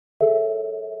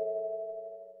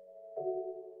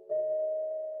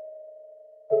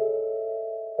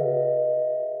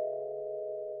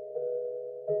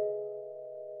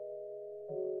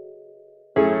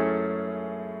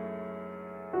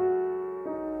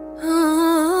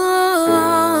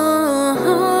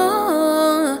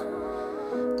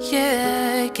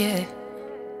yeah.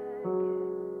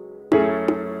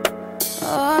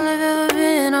 All I've ever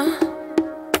been,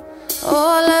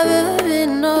 all I've ever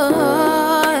been,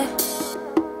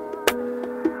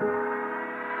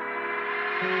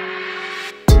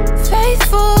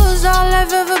 faithful's all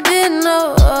I've ever been,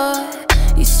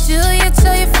 you still yet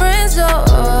tell your friends,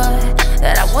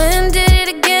 that I went and did it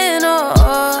again,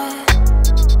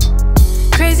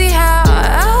 crazy how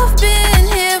I've been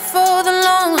here for the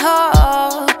long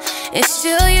haul, and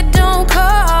still you don't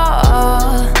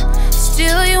call,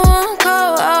 still you won't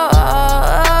call.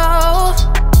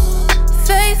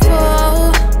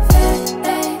 Faithful,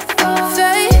 faithful,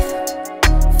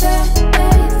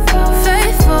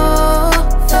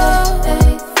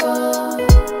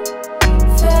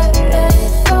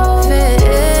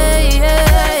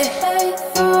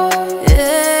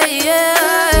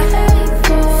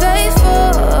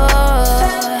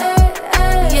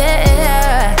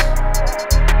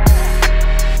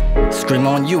 Scream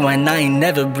on you and I ain't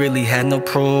never really had no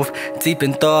proof. Deep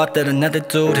in thought that another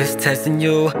dude is testing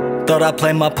you. Thought I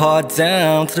played my part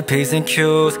down to the P's and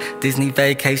Q's. Disney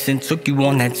vacation took you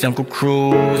on that jungle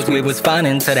cruise. We was fine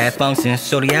into that function.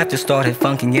 Shorty after started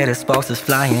funking, yeah the sparks was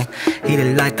flying.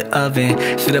 Heated like the oven.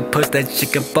 Should've pushed that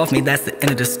chick up off me, that's the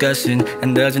end of discussion.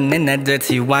 Indulging in that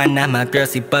dirty wine, now my girl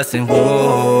she bustin'.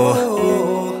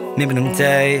 Whoa, remember them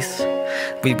days?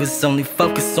 We was only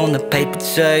focused on the paper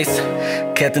chase.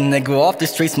 Kept the nigga off the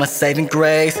streets, my saving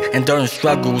grace. Enduring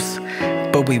struggles,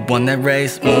 but we won that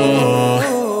race.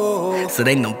 So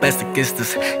they know best against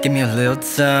us. Give me a little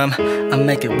time, I'll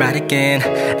make it right again.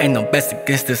 Ain't no best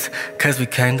against us, cause we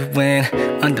came to win.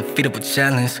 Undefeatable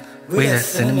challenge, we that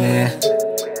cinnamon.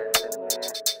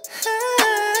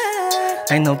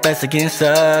 Ain't no best against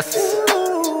us,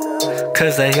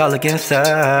 cause they all against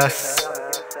us.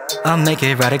 I'll make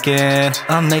it right again,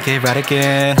 I'll make it right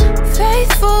again.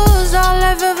 Faithful's all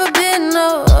I've ever been,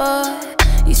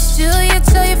 you still yet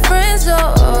tell your friends,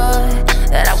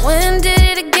 that I went and did